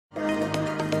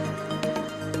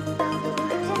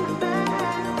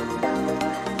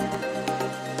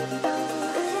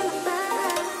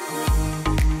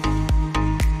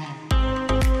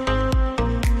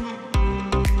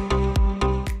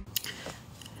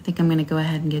I think I'm going to go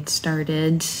ahead and get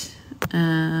started.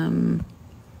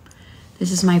 This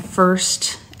is my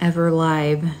first ever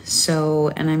live,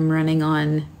 and I'm running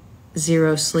on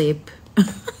 0 sleep.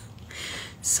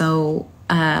 So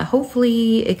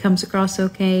hopefully it comes across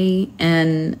okay.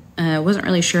 And I wasn't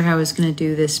really sure how I was going to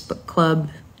do this book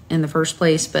club in the first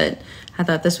place, but I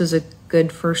thought this was a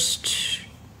good first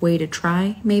way to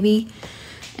try, maybe.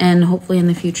 And hopefully in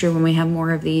the future when we have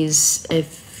more of these,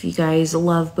 if you guys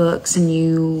love books and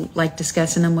you like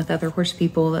discussing them with other horse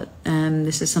people, that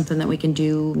this is something that we can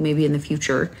do maybe in the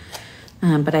future.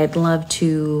 But I'd love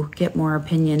to get more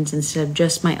opinions instead of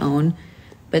just my own.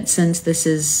 But since this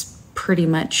is pretty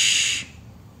much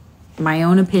my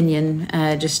own opinion,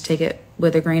 just take it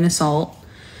with a grain of salt.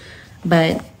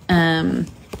 But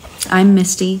I'm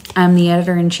Misty. I'm the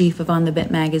editor-in-chief of On the Bit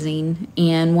magazine,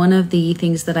 and one of the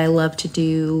things that I love to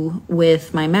do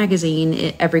with my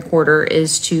magazine every quarter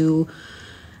is to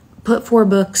put 4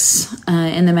 books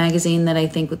in the magazine that I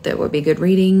think that would be good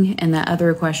reading and that other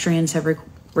equestrians have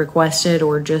requested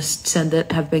or just said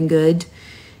that have been good,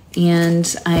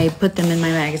 and I put them in my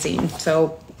magazine.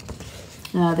 So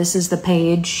this is the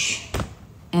page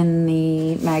in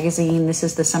the magazine. This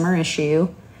is the summer issue,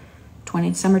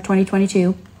 summer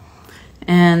 2022.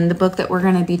 And the book that we're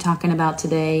going to be talking about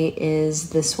today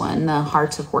is this one, The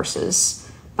Hearts of Horses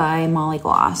by Molly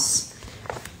Gloss.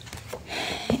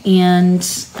 And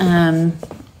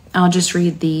I'll just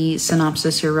read the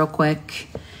synopsis here real quick.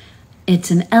 It's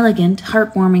an elegant,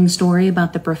 heartwarming story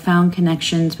about the profound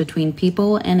connections between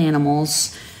people and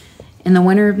animals. In the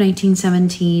winter of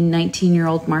 1917,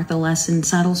 19-year-old Martha Lesson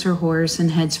saddles her horse and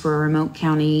heads for a remote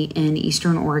county in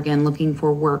eastern Oregon looking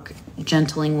for work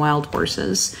gentling wild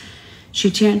horses. She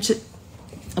chances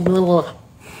on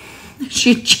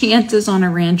a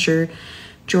rancher,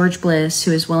 George Bliss,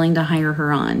 who is willing to hire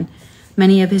her on.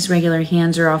 Many of his regular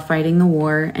hands are off fighting the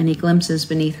war, and he glimpses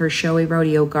beneath her showy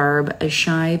rodeo garb a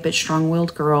shy but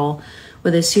strong-willed girl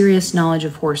with a serious knowledge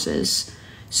of horses.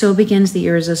 So begins the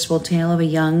irresistible tale of a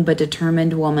young but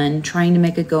determined woman trying to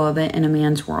make a go of it in a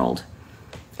man's world.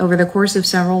 Over the course of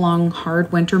several long,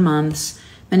 hard winter months,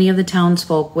 many of the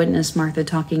townsfolk witnessed Martha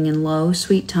talking in low,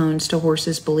 sweet tones to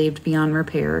horses believed beyond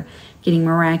repair, getting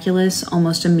miraculous,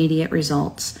 almost immediate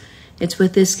results. It's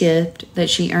with this gift that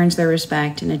she earns their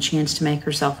respect and a chance to make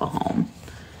herself a home.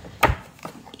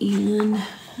 And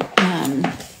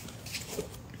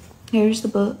here's the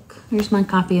book. Here's my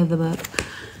copy of the book.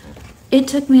 It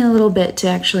took me a little bit to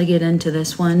actually get into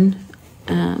this one.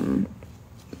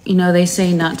 They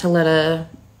say not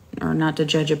to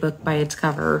judge a book by its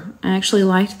cover. I actually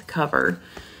liked the cover,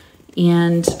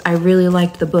 and I really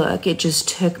liked the book. It just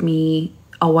took me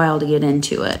a while to get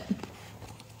into it.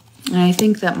 And I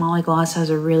think that Molly Gloss has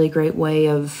a really great way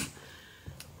of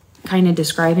kind of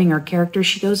describing her character.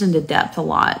 She goes into depth a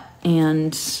lot,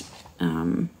 and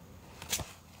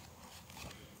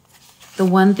the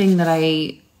one thing that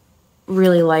I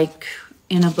really like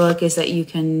in a book is that you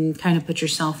can kind of put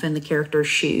yourself in the character's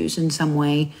shoes in some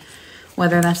way.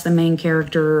 Whether that's the main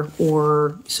character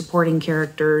or supporting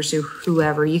characters or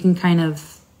whoever, you can kind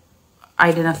of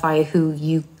identify who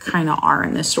you kind of are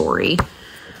in the story.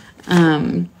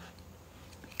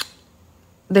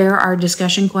 There are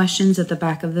discussion questions at the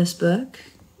back of this book,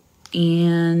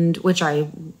 and which I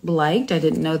liked. I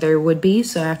didn't know there would be,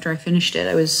 so after I finished it,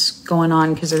 I was going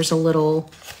on because there's a little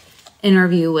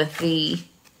interview with the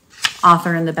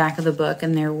author in the back of the book,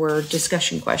 and there were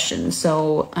discussion questions.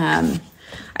 So I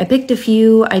picked a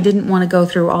few. I didn't want to go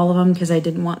through all of them because I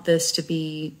didn't want this to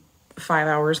be 5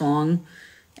 hours long,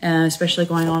 especially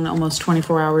going on almost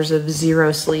 24 hours of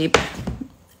 0 sleep.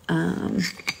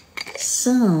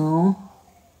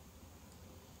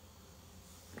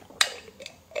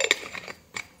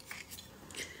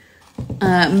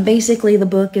 Basically the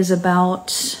book is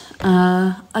about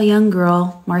a young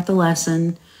girl, Martha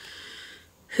Lesson,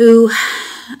 who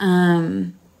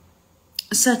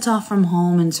sets off from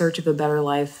home in search of a better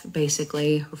life,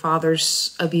 basically. Her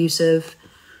father's abusive.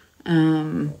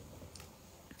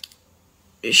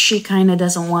 She kind of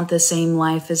doesn't want the same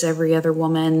life as every other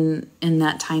woman in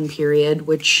that time period,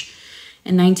 which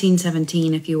in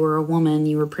 1917, if you were a woman,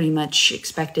 you were pretty much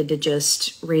expected to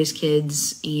just raise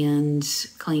kids and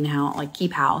clean house, like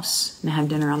keep house and have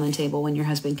dinner on the table when your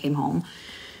husband came home.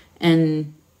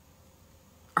 And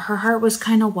her heart was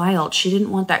kind of wild. She didn't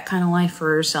want that kind of life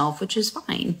for herself, which is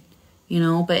fine,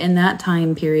 but in that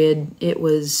time period, it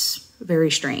was very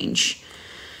strange.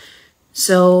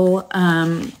 So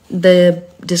the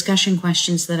discussion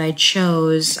questions that I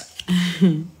chose,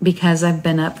 because I've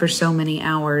been up for so many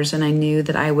hours and I knew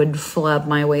that I would flub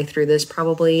my way through this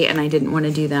probably, and I didn't want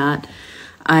to do that,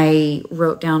 I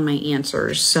wrote down my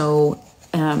answers. So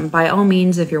by all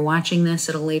means, if you're watching this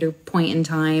at a later point in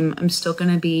time, I'm still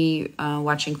going to be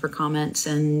watching for comments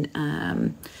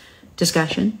and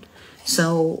discussion.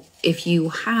 So if you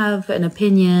have an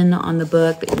opinion on the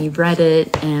book and you've read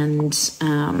it and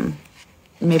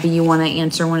maybe you want to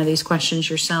answer one of these questions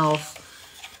yourself,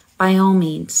 by all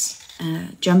means,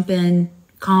 jump in,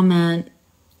 comment.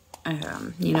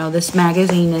 You know, this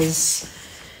magazine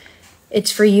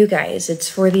it's for you guys. It's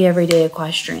for the everyday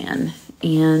equestrian.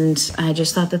 And I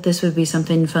just thought that this would be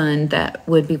something fun that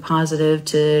would be positive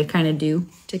to kind of do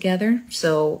together.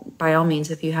 So by all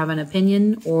means, if you have an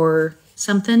opinion or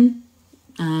something,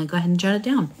 go ahead and jot it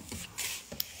down.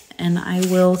 And I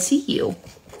will see you.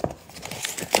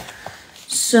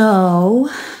 So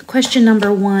question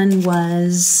number 1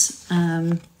 was,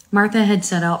 Martha had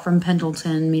set out from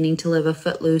Pendleton, meaning to live a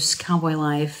footloose cowboy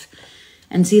life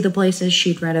and see the places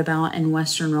she'd read about in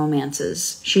Western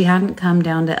romances. She hadn't come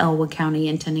down to Elwood County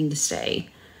intending to stay.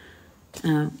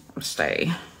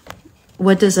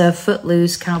 What does a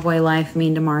footloose cowboy life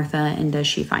mean to Martha, and does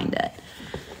she find it?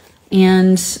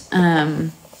 And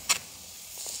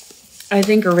I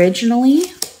think originally,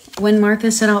 when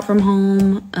Martha set out from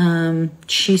home,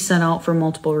 she set out for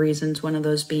multiple reasons, one of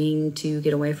those being to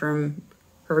get away from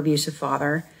her abusive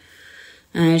father.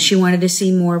 She wanted to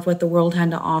see more of what the world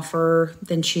had to offer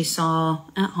than she saw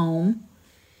at home.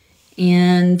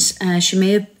 And she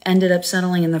may have ended up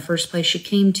settling in the first place she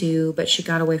came to, but she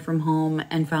got away from home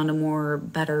and found a more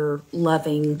better,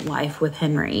 loving life with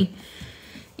Henry.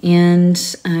 And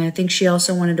I think she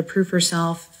also wanted to prove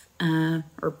herself,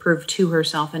 or prove to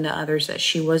herself and to others that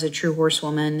she was a true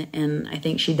horsewoman. And I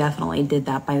think she definitely did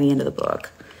that by the end of the book.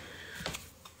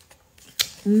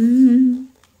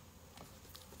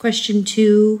 Question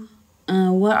 2,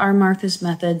 what are Martha's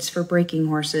methods for breaking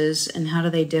horses and how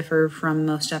do they differ from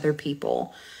most other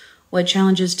people? What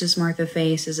challenges does Martha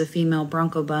face as a female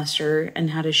bronco buster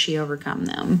and how does she overcome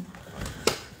them?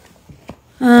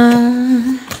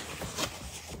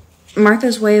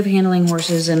 Martha's way of handling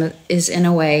horses is in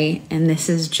a way, and this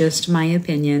is just my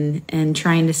opinion and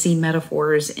trying to see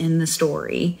metaphors in the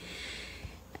story,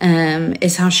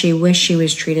 is how she wished she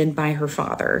was treated by her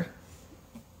father.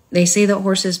 They say that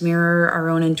horses mirror our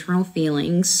own internal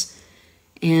feelings,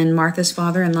 and Martha's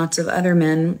father and lots of other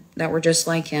men that were just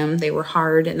like him, they were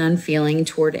hard and unfeeling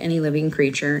toward any living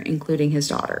creature, including his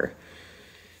daughter.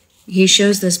 He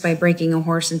shows this by breaking a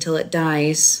horse until it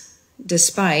dies,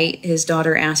 despite his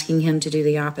daughter asking him to do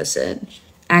the opposite.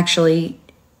 Actually,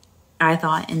 I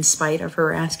thought in spite of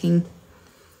her asking.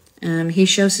 He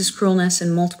shows his cruelness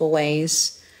in multiple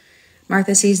ways.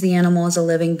 Martha sees the animal as a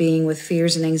living being with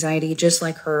fears and anxiety just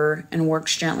like her and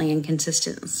works gently and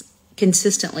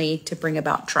consistently to bring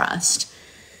about trust.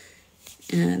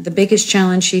 The biggest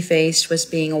challenge she faced was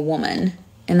being a woman.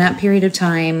 In that period of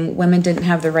time, women didn't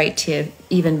have the right to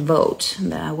even vote.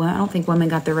 I don't think women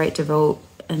got the right to vote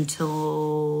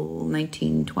until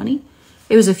 1920.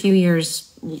 It was a few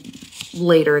years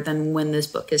later than when this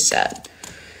book is set.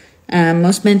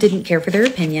 Most men didn't care for their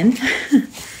opinion.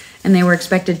 And they were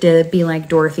expected to be like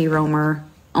Dorothy Romer,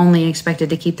 only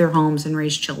expected to keep their homes and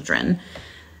raise children.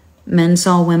 Men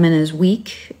saw women as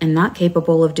weak and not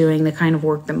capable of doing the kind of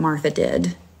work that Martha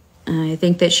did. I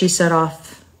think that she set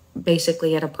off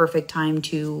basically at a perfect time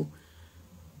to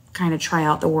kind of try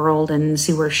out the world and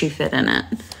see where she fit in it.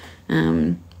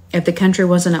 If the country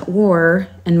wasn't at war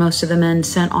and most of the men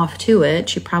sent off to it,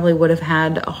 she probably would have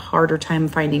had a harder time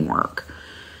finding work.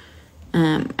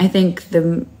 I think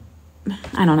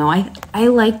I don't know. I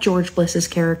like George Bliss's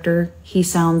character. He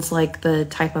sounds like the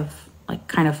type of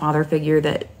kind of father figure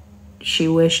that she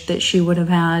wished that she would have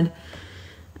had.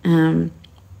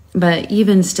 But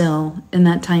even still, in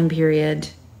that time period,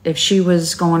 if she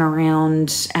was going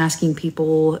around asking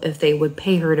people if they would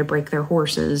pay her to break their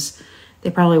horses, they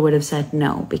probably would have said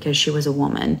no because she was a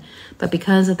woman. But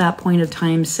because at that point of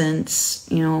time, since,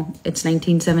 it's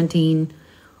 1917,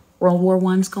 World War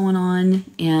I's going on,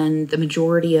 and the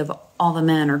majority of all the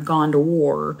men are gone to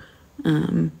war,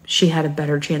 she had a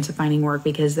better chance of finding work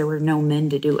because there were no men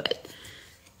to do it.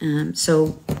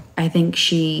 So I think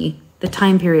the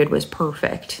time period was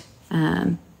perfect.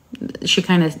 I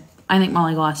think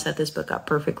Molly Gloss set this book up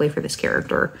perfectly for this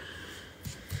character.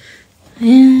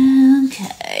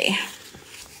 Okay.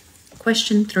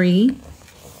 Question 3.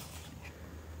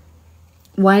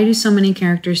 Why do so many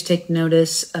characters take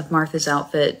notice of Martha's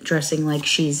outfit, dressing like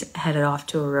she's headed off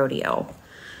to a rodeo?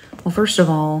 Well, first of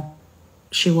all,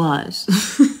 she was.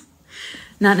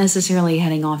 Not necessarily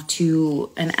heading off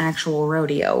to an actual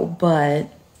rodeo, but,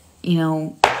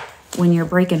 when you're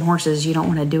breaking horses, you don't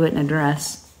want to do it in a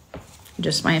dress.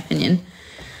 Just my opinion.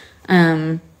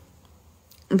 But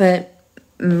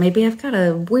maybe I've got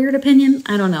a weird opinion.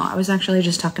 I don't know. I was actually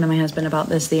just talking to my husband about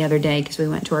this the other day because we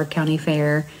went to our county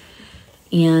fair,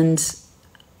 and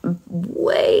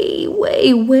way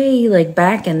like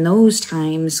back in those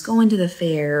times, going to the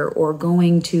fair or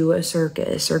going to a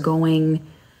circus or going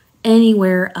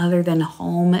anywhere other than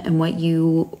home and what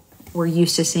you were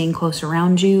used to seeing close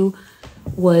around you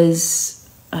was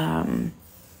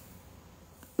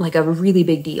like a really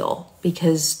big deal,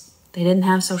 because they didn't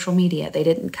have social media. They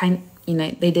didn't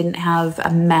they didn't have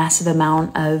a massive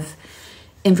amount of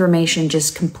information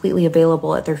just completely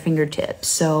available at their fingertips.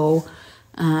 So,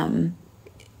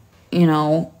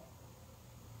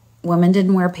 women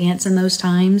didn't wear pants in those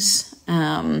times.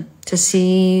 To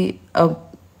see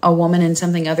a woman in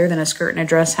something other than a skirt and a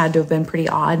dress had to have been pretty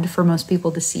odd for most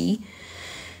people to see.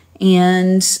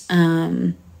 And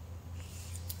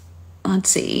let's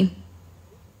see.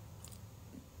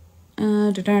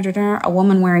 A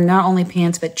woman wearing not only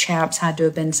pants but chaps had to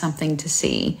have been something to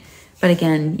see. But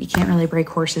again, you can't really break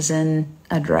horses in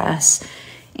a dress.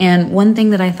 And one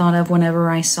thing that I thought of whenever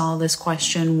I saw this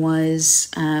question was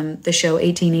the show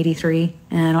 1883.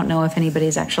 And I don't know if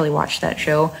anybody's actually watched that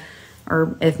show,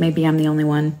 or if maybe I'm the only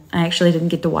one. I actually didn't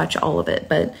get to watch all of it,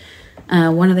 but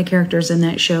one of the characters in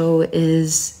that show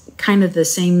is kind of the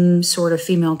same sort of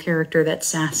female character that's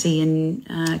sassy and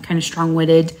kind of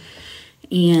strong-witted.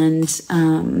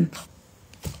 And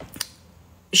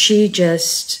she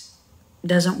just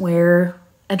doesn't wear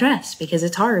a dress because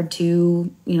it's hard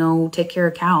to, take care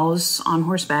of cows on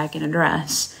horseback in a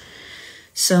dress.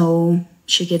 So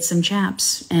she gets some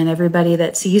chaps, and everybody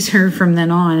that sees her from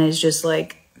then on is just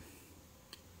like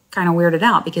kind of weirded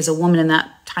out, because a woman in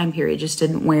that time period just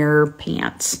didn't wear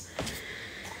pants.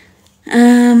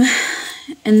 And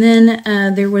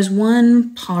then there was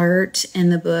one part in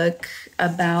the book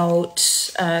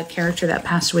about a character that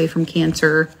passed away from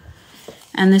cancer.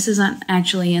 And this isn't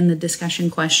actually in the discussion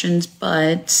questions,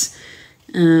 but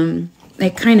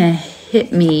it kind of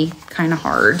hit me kind of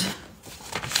hard.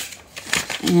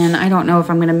 And I don't know if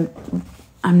I'm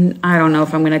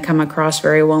gonna come across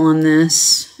very well on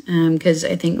this, because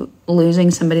I think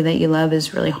losing somebody that you love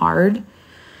is really hard.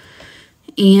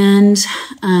 And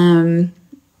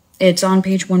it's on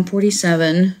page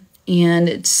 147, and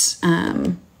it's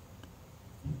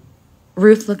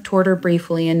Ruth looked toward her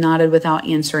briefly and nodded without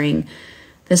answering.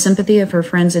 The sympathy of her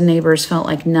friends and neighbors felt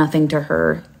like nothing to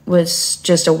her, was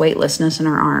just a weightlessness in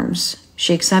her arms.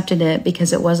 She accepted it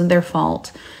because it wasn't their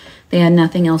fault. They had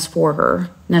nothing else for her,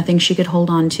 nothing she could hold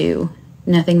on to,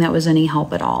 nothing that was any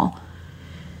help at all.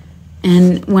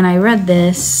 And when I read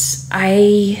this,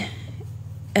 it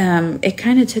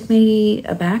kind of took me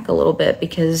aback a little bit,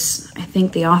 because I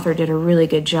think the author did a really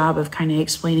good job of kind of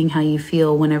explaining how you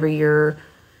feel whenever you're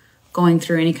going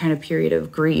through any kind of period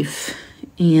of grief.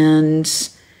 And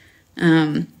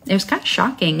it was kind of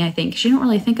shocking, I think, because you don't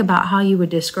really think about how you would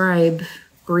describe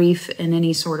grief in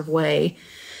any sort of way.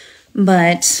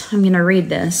 But I'm going to read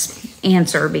this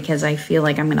answer because I feel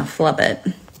like I'm going to flub it.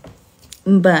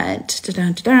 But,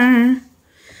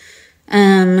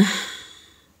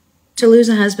 to lose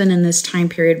a husband in this time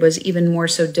period was even more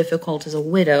so difficult as a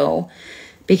widow,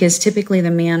 because typically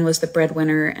the man was the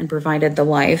breadwinner and provided the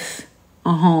life,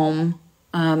 a home,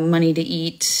 money to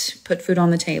eat, put food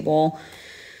on the table.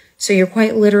 So you're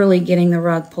quite literally getting the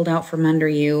rug pulled out from under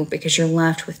you, because you're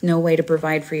left with no way to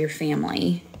provide for your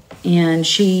family. And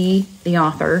she, the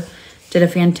author, did a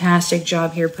fantastic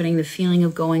job here putting the feeling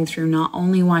of going through not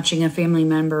only watching a family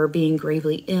member being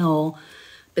gravely ill,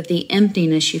 but the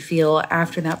emptiness you feel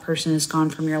after that person is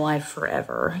gone from your life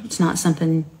forever. It's not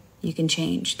something you can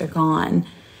change. They're gone.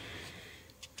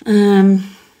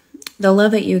 The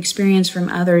love that you experience from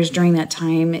others during that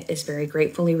time is very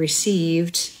gratefully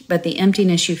received, but the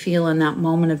emptiness you feel in that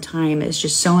moment of time is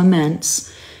just so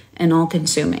immense and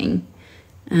all-consuming.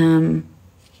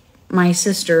 My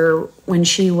sister, when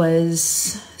she was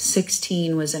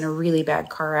 16, was in a really bad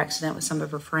car accident with some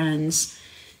of her friends,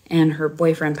 and her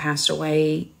boyfriend passed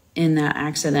away in that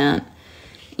accident.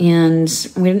 And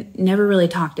we never really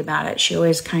talked about it. She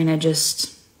always kind of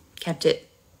just kept it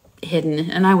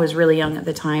hidden. And I was really young at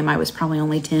the time. I was probably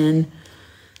only 9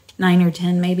 or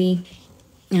 10 maybe.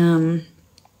 And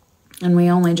we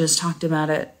only just talked about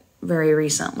it very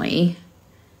recently.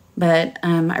 But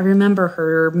I remember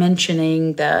her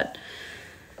mentioning that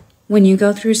when you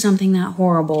go through something that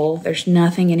horrible, there's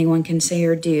nothing anyone can say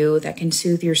or do that can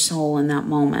soothe your soul in that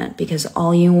moment, because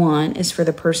all you want is for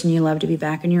the person you love to be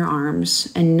back in your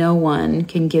arms, and no one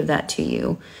can give that to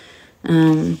you.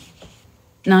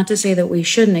 Not to say that we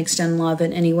shouldn't extend love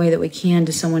in any way that we can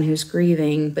to someone who's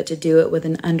grieving, but to do it with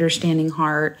an understanding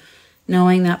heart,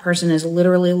 knowing that person is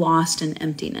literally lost in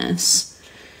emptiness.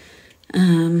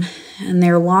 And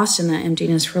they're lost in that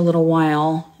emptiness for a little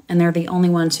while, and they're the only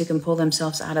ones who can pull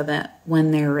themselves out of it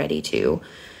when they're ready to.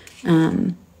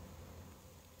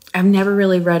 I've never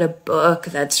really read a book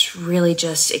that's really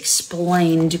just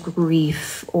explained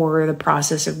grief or the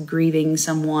process of grieving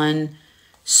someone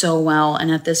so well.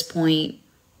 And at this point,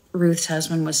 Ruth's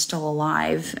husband was still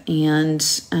alive. And,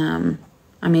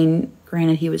 I mean,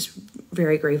 granted, he was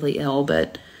very gravely ill,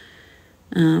 but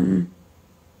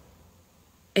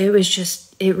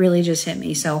it really just hit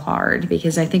me so hard,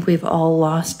 because I think we've all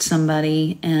lost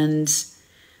somebody, and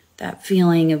that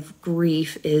feeling of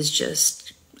grief is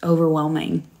just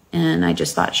overwhelming. And I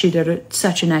just thought she did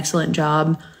such an excellent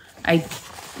job. I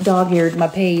dog-eared my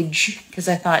page because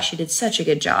I thought she did such a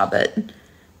good job at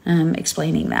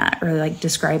explaining that, or like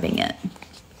describing it.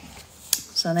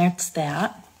 So that's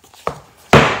that.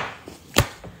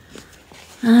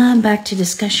 Back to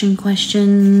discussion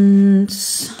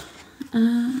questions.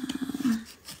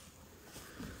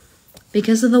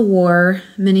 Because of the war,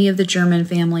 many of the German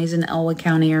families in Elwha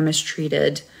County are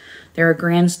mistreated. There are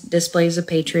grand displays of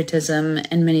patriotism,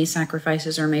 and many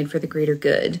sacrifices are made for the greater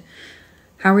good.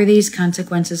 How are these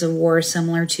consequences of war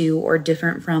similar to or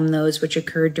different from those which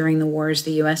occurred during the wars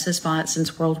the U.S. has fought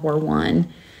since World War I?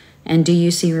 And do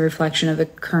you see a reflection of the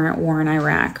current war in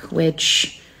Iraq,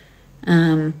 which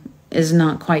is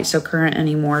not quite so current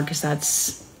anymore because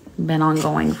that's been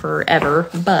ongoing forever?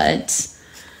 But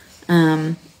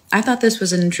I thought this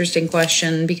was an interesting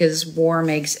question because war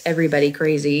makes everybody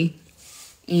crazy.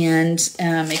 And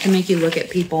it can make you look at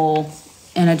people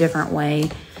in a different way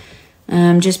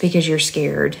just because you're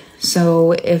scared.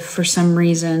 So if for some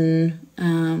reason,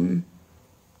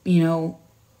 you know,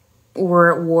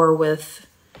 we're at war with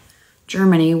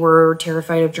Germany, we're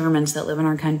terrified of Germans that live in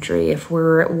our country. If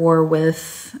we're at war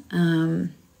with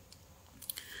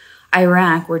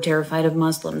Iraq, we're terrified of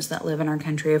Muslims that live in our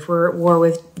country. If we're at war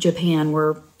with Japan,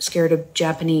 we're scared of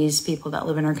Japanese people that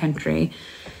live in our country.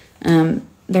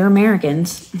 They're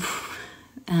Americans.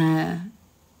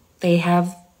 They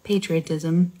have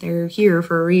patriotism. They're here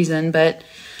for a reason. But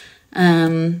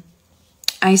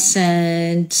I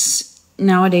said,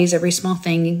 nowadays, every small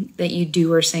thing that you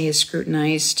do or say is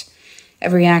scrutinized.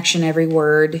 Every action, every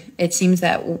word. It seems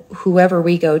that whoever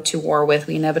we go to war with,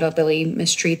 we inevitably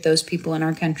mistreat those people in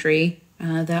our country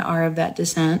that are of that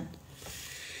descent.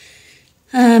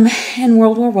 In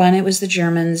World War I, it was the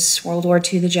Germans. World War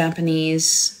II, the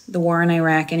Japanese. The war in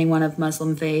Iraq, anyone of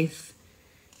Muslim faith.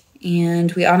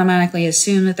 And we automatically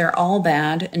assume that they're all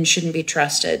bad and shouldn't be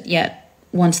trusted. Yet,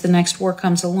 once the next war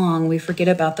comes along, we forget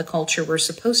about the culture we're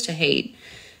supposed to hate,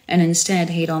 and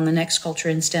instead hate on the next culture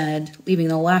instead, leaving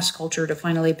the last culture to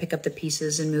finally pick up the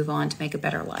pieces and move on to make a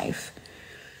better life.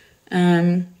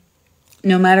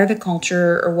 No matter the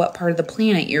culture or what part of the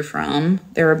planet you're from,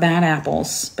 there are bad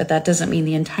apples, but that doesn't mean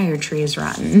the entire tree is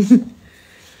rotten.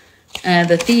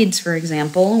 The Theeds, for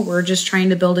example, were just trying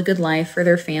to build a good life for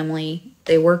their family.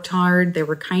 They worked hard. They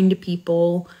were kind to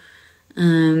people.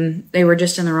 They were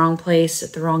just in the wrong place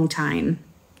at the wrong time.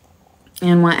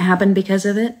 And what happened because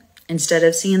of it? Instead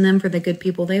of seeing them for the good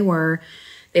people they were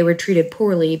treated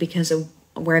poorly because of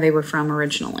where they were from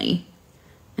originally.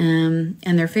 And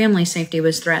their family safety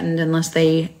was threatened unless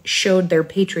they showed their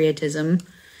patriotism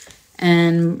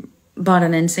and bought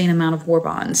an insane amount of war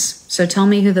bonds. So tell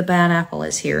me who the bad apple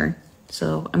is here.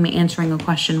 So I'm answering a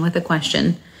question with a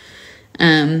question.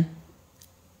 Tell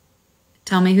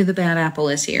me who the bad apple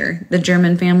is here. The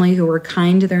German family who were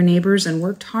kind to their neighbors and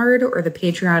worked hard, or the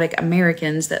patriotic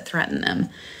Americans that threatened them?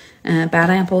 Bad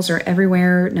apples are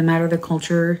everywhere, no matter the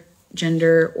culture,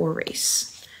 gender, or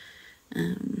race.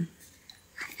 I'm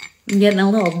getting a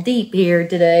little deep here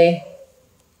today.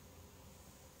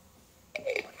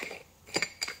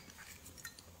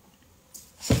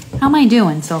 How am I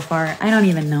doing so far? I don't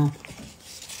even know.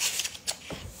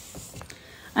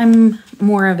 I'm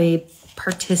more of a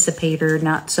participator,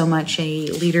 not so much a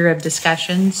leader of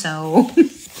discussion, so...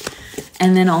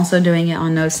 And then also doing it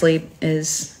on no sleep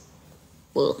is...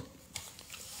 Ugh.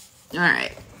 All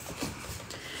right.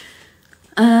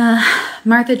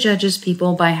 Martha judges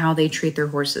people by how they treat their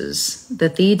horses. The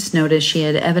Theeds noticed she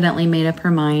had evidently made up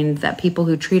her mind that people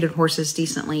who treated horses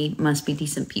decently must be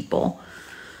decent people.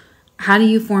 How do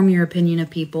you form your opinion of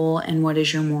people, and what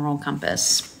is your moral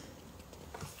compass?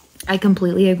 I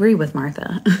completely agree with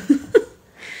Martha.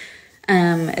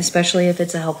 Especially if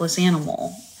it's a helpless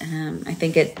animal. I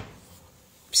think it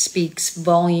speaks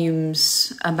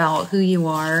volumes about who you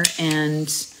are, and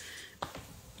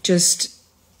just,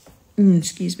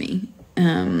 excuse me.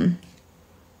 I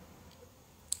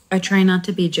try not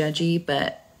to be judgy,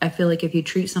 but I feel like if you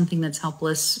treat something that's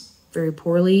helpless very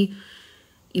poorly,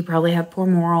 you probably have poor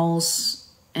morals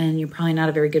and you're probably not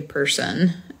a very good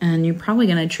person. And you're probably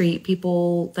going to treat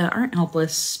people that aren't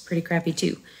helpless pretty crappy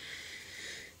too.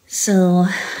 So,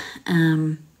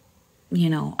 you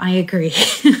know, I agree.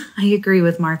 I agree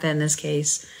with Martha in this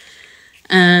case.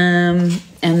 And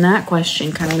that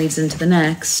question kind of leads into the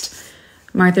next.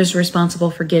 Martha's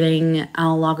responsible for getting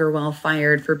Al Lagerwell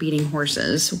fired for beating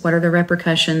horses. What are the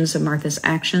repercussions of Martha's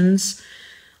actions?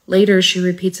 Later, she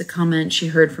repeats a comment she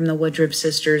heard from the Woodruff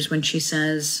sisters when she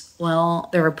says, well,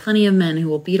 there are plenty of men who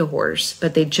will beat a horse,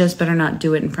 but they just better not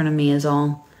do it in front of me is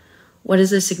all. What is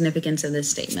the significance of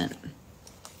this statement?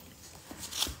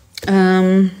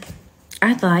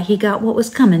 I thought he got what was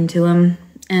coming to him,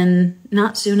 and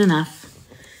not soon enough.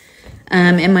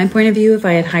 In my point of view, if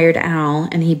I had hired Al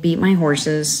and he beat my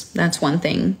horses, that's one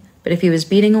thing. But if he was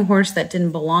beating a horse that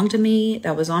didn't belong to me,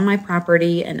 that was on my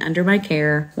property and under my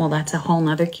care, well, that's a whole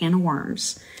nother can of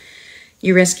worms.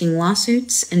 You're risking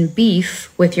lawsuits and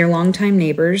beef with your longtime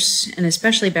neighbors, and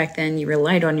especially back then, you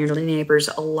relied on your neighbors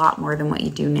a lot more than what you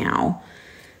do now.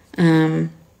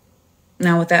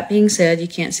 Now, with that being said, you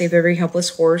can't save every helpless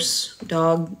horse,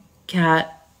 dog,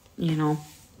 cat, you know,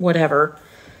 whatever.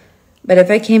 But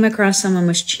if I came across someone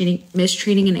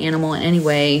mistreating an animal in any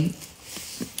way,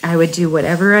 I would do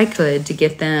whatever I could to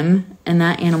get them and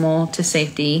that animal to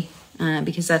safety,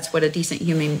 because that's what a decent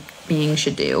human being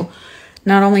should do.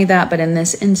 Not only that, but in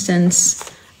this instance,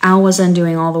 Al was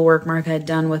undoing all the work Martha had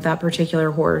done with that particular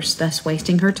horse, thus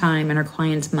wasting her time and her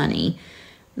client's money.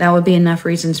 That would be enough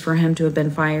reasons for him to have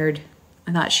been fired.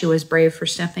 I thought she was brave for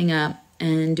stepping up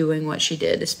and doing what she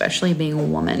did, especially being a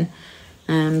woman,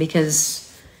 because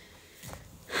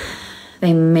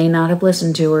they may not have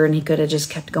listened to her and he could have just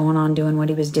kept going on doing what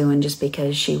he was doing just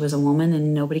because she was a woman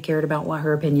and nobody cared about what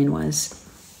her opinion was.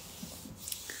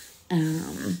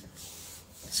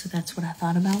 So that's what I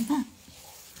thought about that.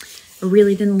 I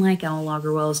really didn't like Al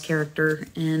Lagerwell's character,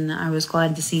 and I was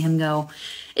glad to see him go.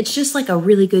 It's just like a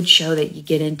really good show that you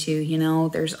get into, you know.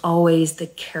 There's always the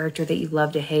character that you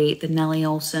love to hate, the Nellie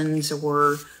Olsons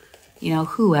or, you know,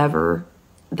 whoever,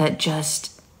 that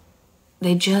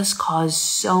they just cause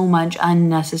so much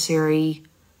unnecessary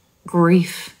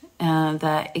grief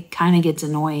that it kind of gets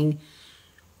annoying.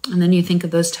 And then you think of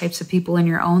those types of people in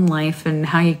your own life and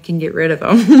how you can get rid of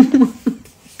them.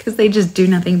 Because they just do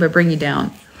nothing but bring you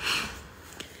down.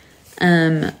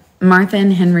 Martha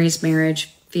and Henry's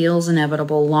marriage feels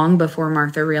inevitable long before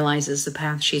Martha realizes the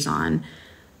path she's on.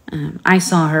 I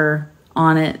saw her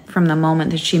on it from the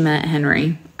moment that she met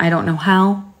Henry. I don't know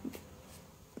how,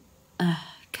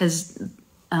 because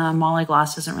Molly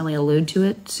Gloss doesn't really allude to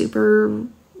it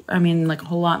like a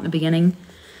whole lot in the beginning.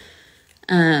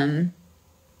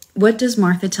 What does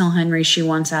Martha tell Henry she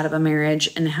wants out of a marriage,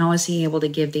 and how is he able to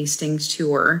give these things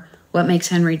to her? What makes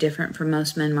Henry different from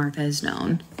most men Martha has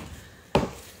known?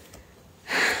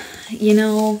 You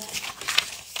know,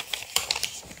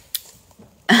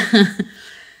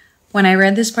 when I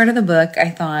read this part of the book, I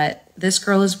thought, this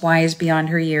girl is wise beyond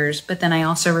her years. But then I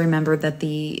also remembered that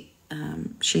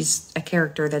she's a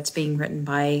character that's being written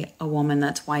by a woman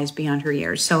that's wise beyond her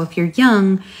years. So if you're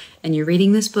young and you're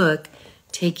reading this book,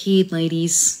 take heed,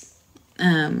 ladies.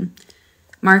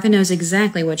 Martha knows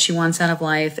exactly what she wants out of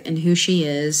life and who she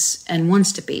is and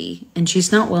wants to be. And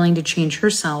she's not willing to change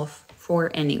herself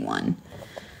for anyone.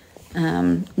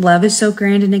 Love is so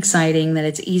grand and exciting that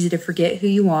it's easy to forget who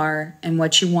you are and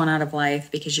what you want out of life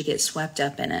because you get swept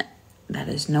up in it. That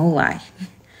is no lie.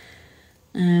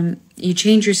 You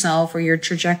change yourself or your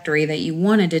trajectory that you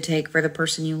wanted to take for the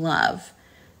person you love.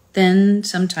 Then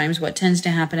sometimes what tends to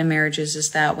happen in marriages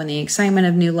is that when the excitement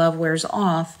of new love wears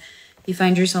off, you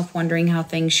find yourself wondering how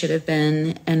things should have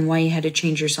been and why you had to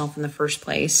change yourself in the first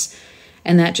place.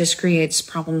 And that just creates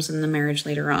problems in the marriage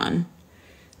later on.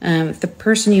 If the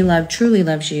person you love truly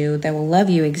loves you, they will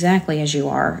love you exactly as you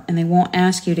are, and they won't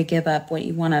ask you to give up what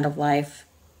you want out of life,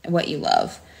 what you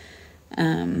love,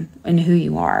 and who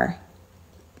you are.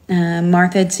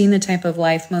 Martha had seen the type of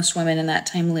life most women in that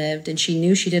time lived, and she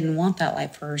knew she didn't want that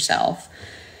life for herself.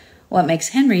 What makes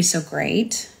Henry so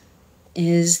great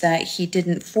is that he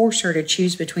didn't force her to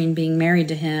choose between being married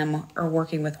to him or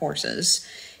working with horses.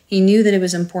 He knew that it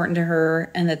was important to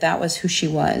her and that was who she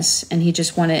was, and he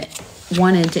just wanted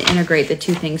to integrate the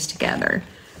two things together.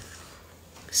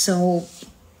 So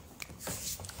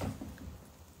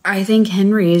I think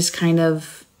Henry is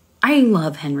I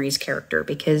love Henry's character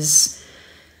because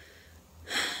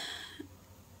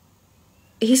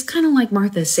he's kind of like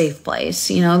Martha's safe place.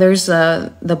 You know, there's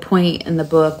the point in the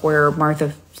book where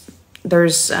Martha,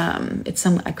 there's it's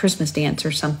a Christmas dance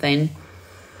or something,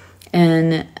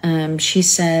 And she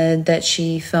said that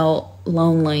she felt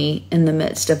lonely in the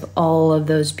midst of all of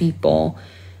those people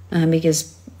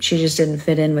because she just didn't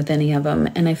fit in with any of them.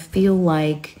 And I feel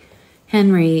like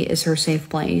Henry is her safe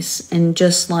place. And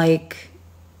just like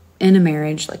in a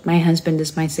marriage, like my husband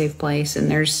is my safe place, and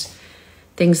there's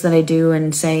things that I do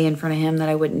and say in front of him that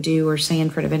I wouldn't do or say in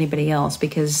front of anybody else,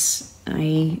 because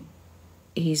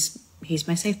he's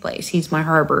my safe place. He's my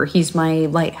harbor. He's my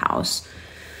lighthouse.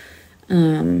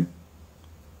 And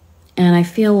I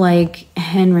feel like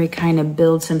Henry kind of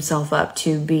builds himself up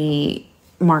to be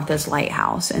Martha's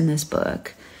lighthouse in this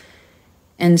book.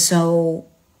 And so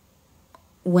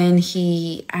when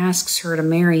he asks her to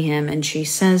marry him and she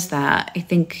says that, I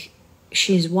think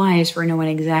she's wise for knowing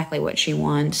exactly what she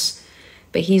wants,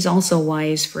 but he's also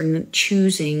wise for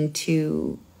choosing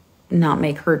to not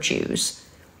make her choose.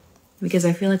 Because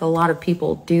I feel like a lot of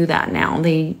people do that now.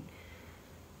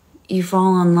 You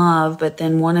fall in love, but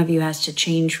then one of you has to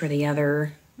change for the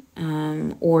other,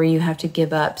 or you have to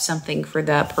give up something for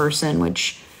that person,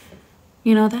 which,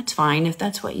 that's fine if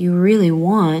that's what you really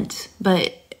want,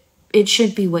 but it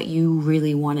should be what you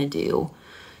really want to do.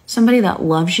 Somebody that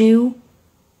loves you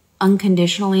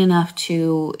unconditionally enough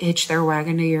to hitch their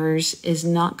wagon to yours is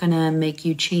not going to make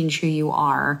you change who you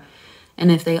are. And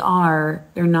if they are,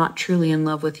 they're not truly in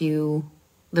love with you,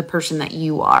 the person that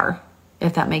you are,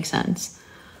 if that makes sense.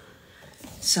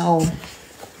 So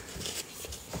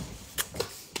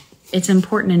it's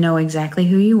important to know exactly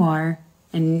who you are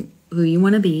and who you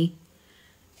want to be,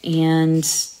 and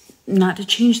not to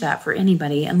change that for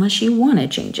anybody unless you want to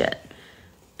change it.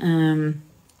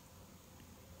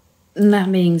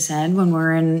 That being said, when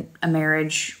we're in a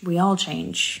marriage, we all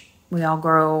change. We all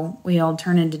grow. We all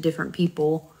turn into different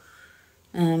people,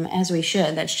 as we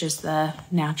should. That's just the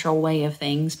natural way of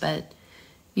things. But,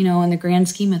 in the grand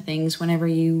scheme of things, whenever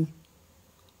you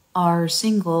are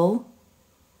single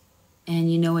and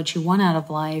you know what you want out of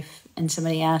life and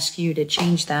somebody asks you to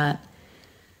change that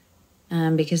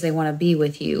because they want to be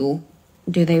with you,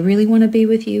 do they really want to be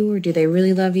with you, or do they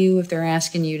really love you if they're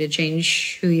asking you to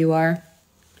change who you are?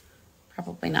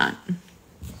 Probably not.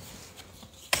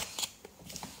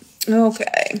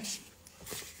 Okay.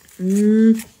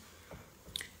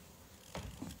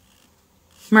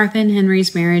 Martha and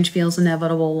Henry's marriage feels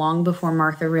inevitable long before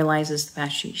Martha realizes the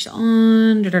path she's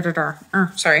on.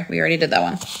 Sorry, we already did that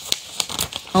one.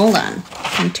 Hold on.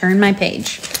 Let me turn my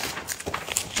page.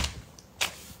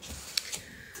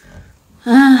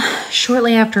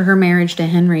 Shortly after her marriage to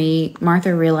Henry,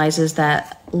 Martha realizes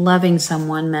that loving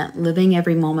someone meant living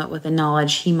every moment with the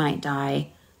knowledge he might die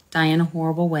in a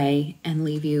horrible way, and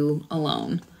leave you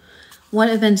alone. What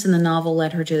events in the novel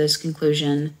led her to this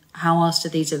conclusion? How else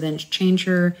did these events change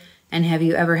her? And have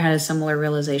you ever had a similar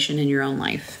realization in your own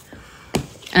life?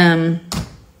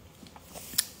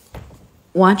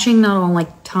 Watching not only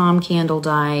Tom Candle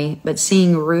die, but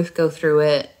seeing Ruth go through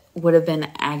it would have been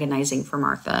agonizing for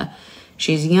Martha.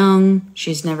 She's young.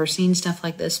 She's never seen stuff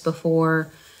like this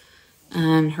before.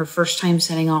 Her first time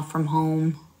setting off from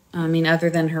home. Other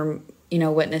than her,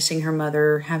 witnessing her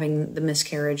mother having the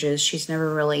miscarriages, she's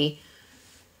never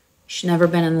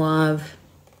been in love.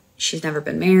 She's never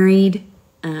been married.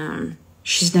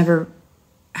 She's never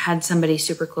had somebody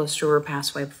super close to her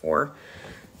pass away before.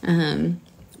 When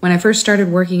I first started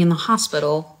working in the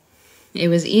hospital, it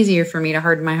was easier for me to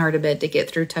harden my heart a bit to get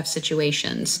through tough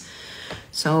situations.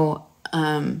 So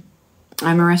I'm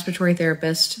a respiratory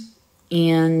therapist.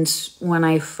 And when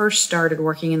I first started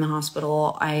working in the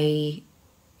hospital, we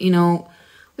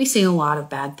see a lot of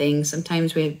bad things.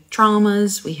 Sometimes we have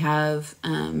traumas. We have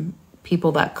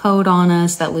people that code on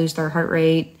us, that lose their heart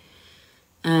rate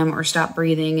or stop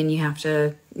breathing, and you have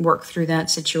to work through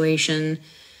that situation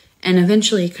and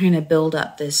eventually kind of build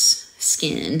up this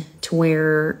skin to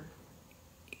where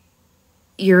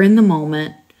you're in the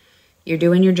moment, you're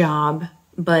doing your job,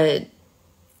 but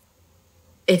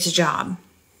it's a job.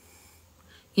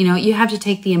 You have to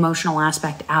take the emotional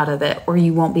aspect out of it or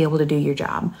you won't be able to do your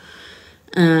job.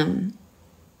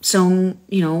 So,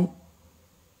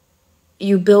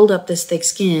 you build up this thick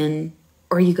skin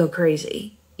or you go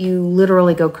crazy. You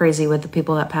literally go crazy with the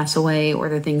people that pass away or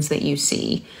the things that you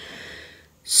see.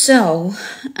 So,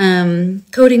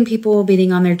 coding people,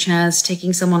 beating on their chest,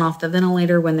 taking someone off the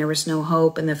ventilator when there was no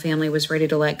hope and the family was ready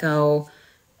to let go,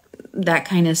 that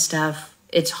kind of stuff,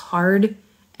 it's hard,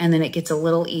 and then it gets a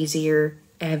little easier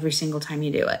every single time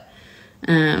you do it.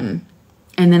 And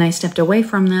then I stepped away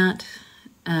from that,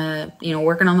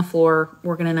 working on the floor,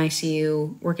 working in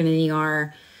ICU, working in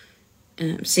ER,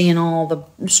 seeing all the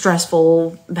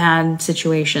stressful, bad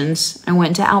situations. I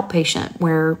went to outpatient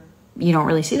where you don't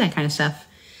really see that kind of stuff.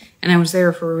 And I was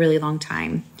there for a really long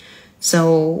time.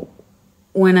 So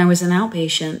when I was an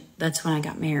outpatient, that's when I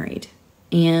got married.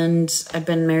 And I've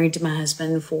been married to my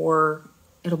husband for,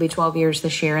 it'll be 12 years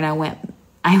this year. And I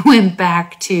went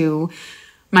back to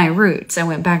my roots. I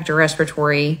went back to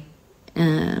respiratory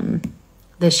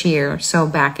this year. So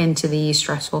back into the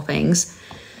stressful things.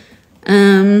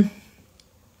 Going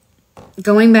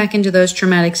back into those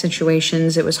traumatic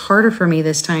situations, it was harder for me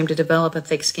this time to develop a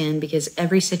thick skin because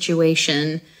every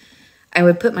situation I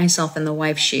would put myself in the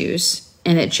wife's shoes,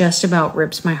 and it just about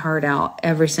rips my heart out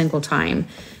every single time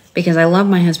because I love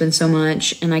my husband so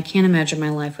much and I can't imagine my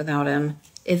life without him.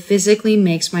 It physically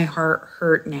makes my heart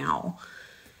hurt now.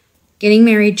 Getting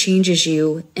married changes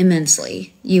you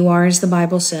immensely. You are, as the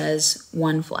Bible says,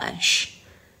 one flesh.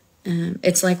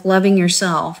 It's like loving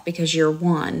yourself because you're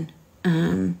one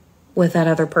with that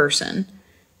other person.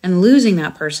 And losing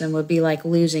that person would be like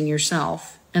losing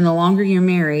yourself. And the longer you're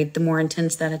married, the more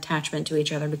intense that attachment to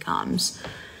each other becomes.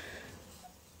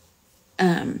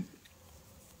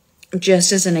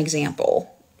 Just as an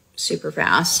example, super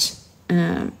fast,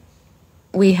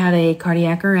 we had a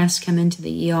cardiac arrest come into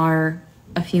the ER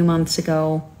a few months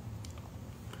ago.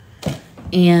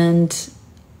 And,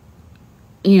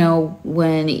 you know,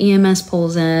 when EMS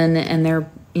pulls in and they're,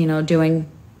 you know, doing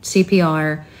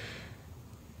CPR,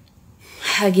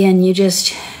 again, you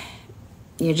just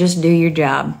do your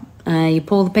job. You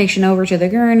pull the patient over to the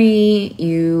gurney,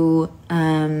 you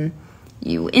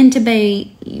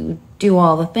intubate, you do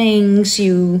all the things,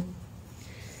 you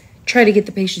try to get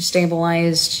the patient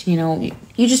stabilized, you know,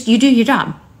 you do your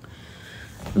job.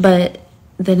 But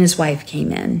then his wife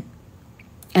came in,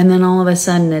 and then all of a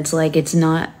sudden it's like it's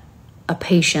not a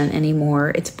patient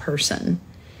anymore, it's a person.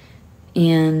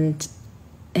 And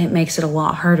it makes it a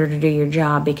lot harder to do your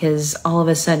job because all of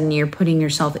a sudden you're putting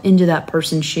yourself into that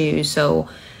person's shoes. So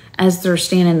as they're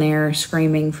standing there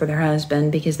screaming for their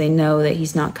husband because they know that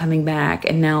he's not coming back,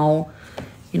 and now,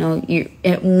 you know, you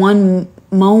at one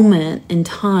moment in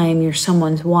time you're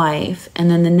someone's wife,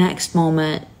 and then the next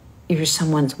moment you're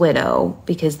someone's widow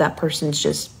because that person's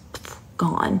just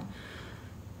gone.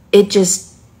 It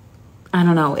just, I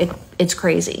don't know, it's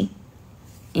crazy.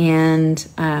 And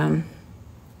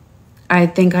I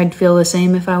think I'd feel the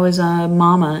same if I was a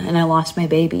mama and I lost my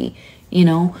baby, you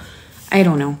know? I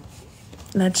don't know.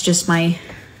 That's just my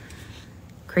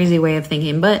crazy way of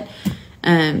thinking. But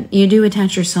you do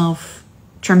attach yourself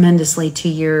tremendously to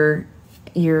your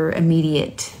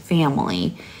immediate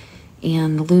family,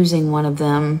 and losing one of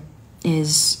them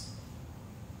is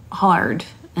hard.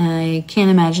 I can't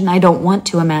imagine. I don't want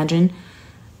to imagine,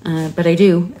 but I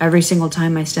do every single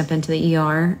time I step into the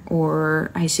ER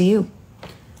or ICU.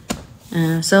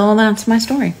 So that's my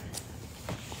story.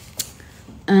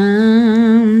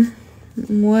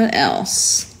 What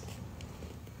else?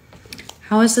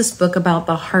 How is this book about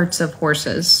the hearts of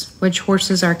horses? Which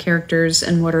horses are characters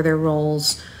and what are their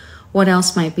roles? What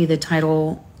else might be the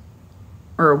title,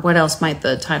 or what else might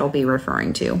the title be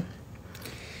referring to?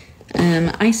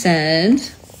 I said,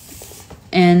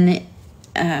 and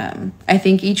I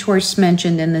think each horse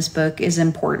mentioned in this book is an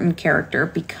important character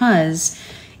because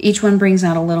each one brings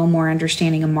out a little more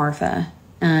understanding of Martha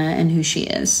and who she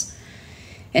is.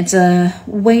 It's a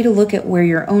way to look at where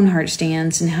your own heart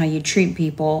stands and how you treat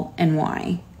people and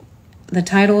why. The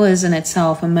title is in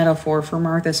itself a metaphor for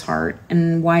Martha's heart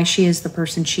and why she is the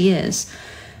person she is.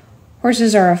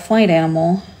 Horses are a flight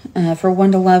animal. For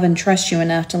one to love and trust you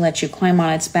enough to let you climb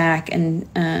on its back and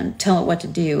tell it what to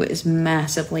do is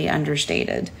massively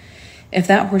understated. If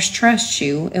that horse trusts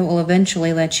you, it will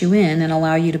eventually let you in and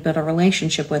allow you to build a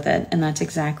relationship with it. And that's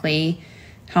exactly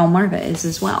how Martha is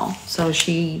as well. So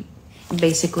she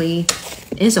basically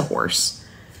is a horse.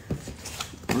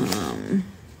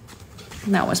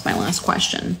 That was my last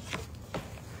question.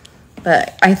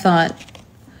 But I thought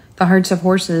the hearts of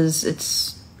horses,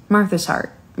 it's Martha's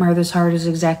heart. Martha's heart is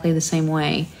exactly the same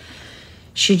way.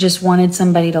 She just wanted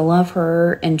somebody to love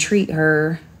her and treat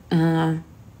her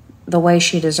the way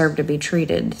she deserved to be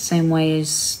treated. Same way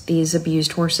as these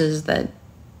abused horses that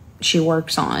she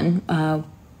works on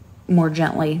more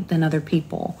gently than other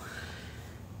people.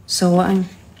 So I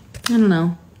don't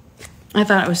know. I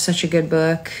thought it was such a good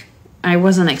book. I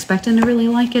wasn't expecting to really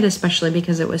like it, especially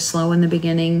because it was slow in the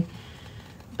beginning.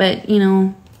 But, you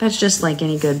know, that's just like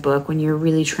any good book when you're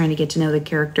really trying to get to know the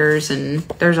characters, and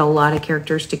there's a lot of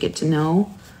characters to get to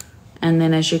know. And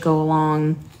then as you go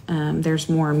along, there's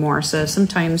more and more. So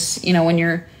sometimes, you know, when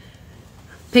you're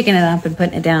picking it up and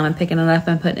putting it down and picking it up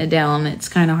and putting it down, it's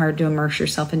kind of hard to immerse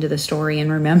yourself into the story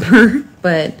and remember.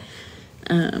 But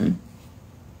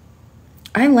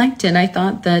I liked it. I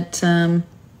thought that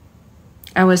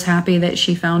I was happy that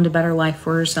she found a better life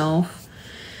for herself.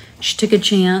 she took a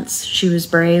chance. She was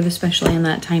brave, especially in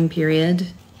that time period.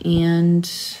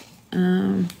 And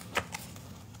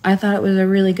I thought it was a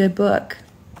really good book.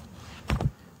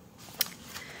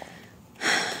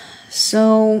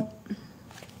 So,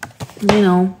 you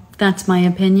know, that's my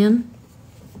opinion.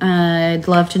 I'd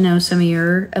love to know some of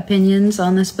your opinions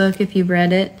on this book if you've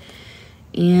read it.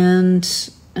 And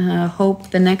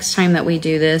hope the next time that we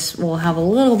do this, we'll have a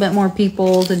little bit more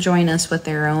people to join us with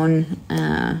their own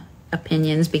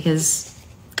opinions, because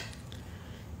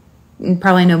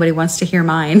probably nobody wants to hear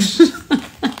mine.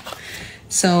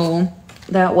 So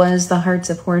that was The Hearts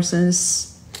of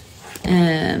Horses.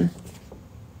 I'm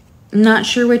not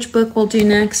sure which book we'll do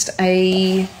next.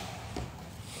 I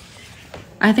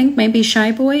think maybe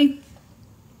Shy Boy.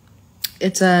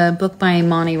 It's a book by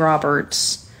Monty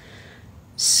Roberts.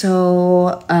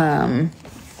 So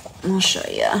I'll show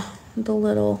you the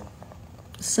little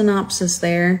synopsis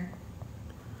there.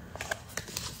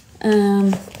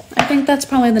 I think that's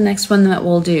probably the next one that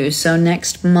we'll do. So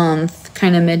next month,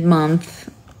 kind of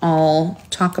mid-month, I'll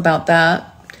talk about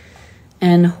that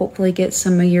and hopefully get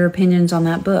some of your opinions on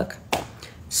that book.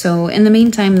 So in the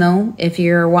meantime, though, if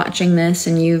you're watching this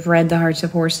and you've read The Hearts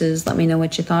of Horses, let me know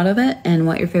what you thought of it and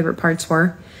what your favorite parts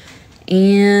were.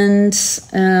 And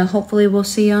hopefully we'll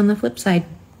see you on the flip side.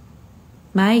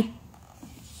 Bye.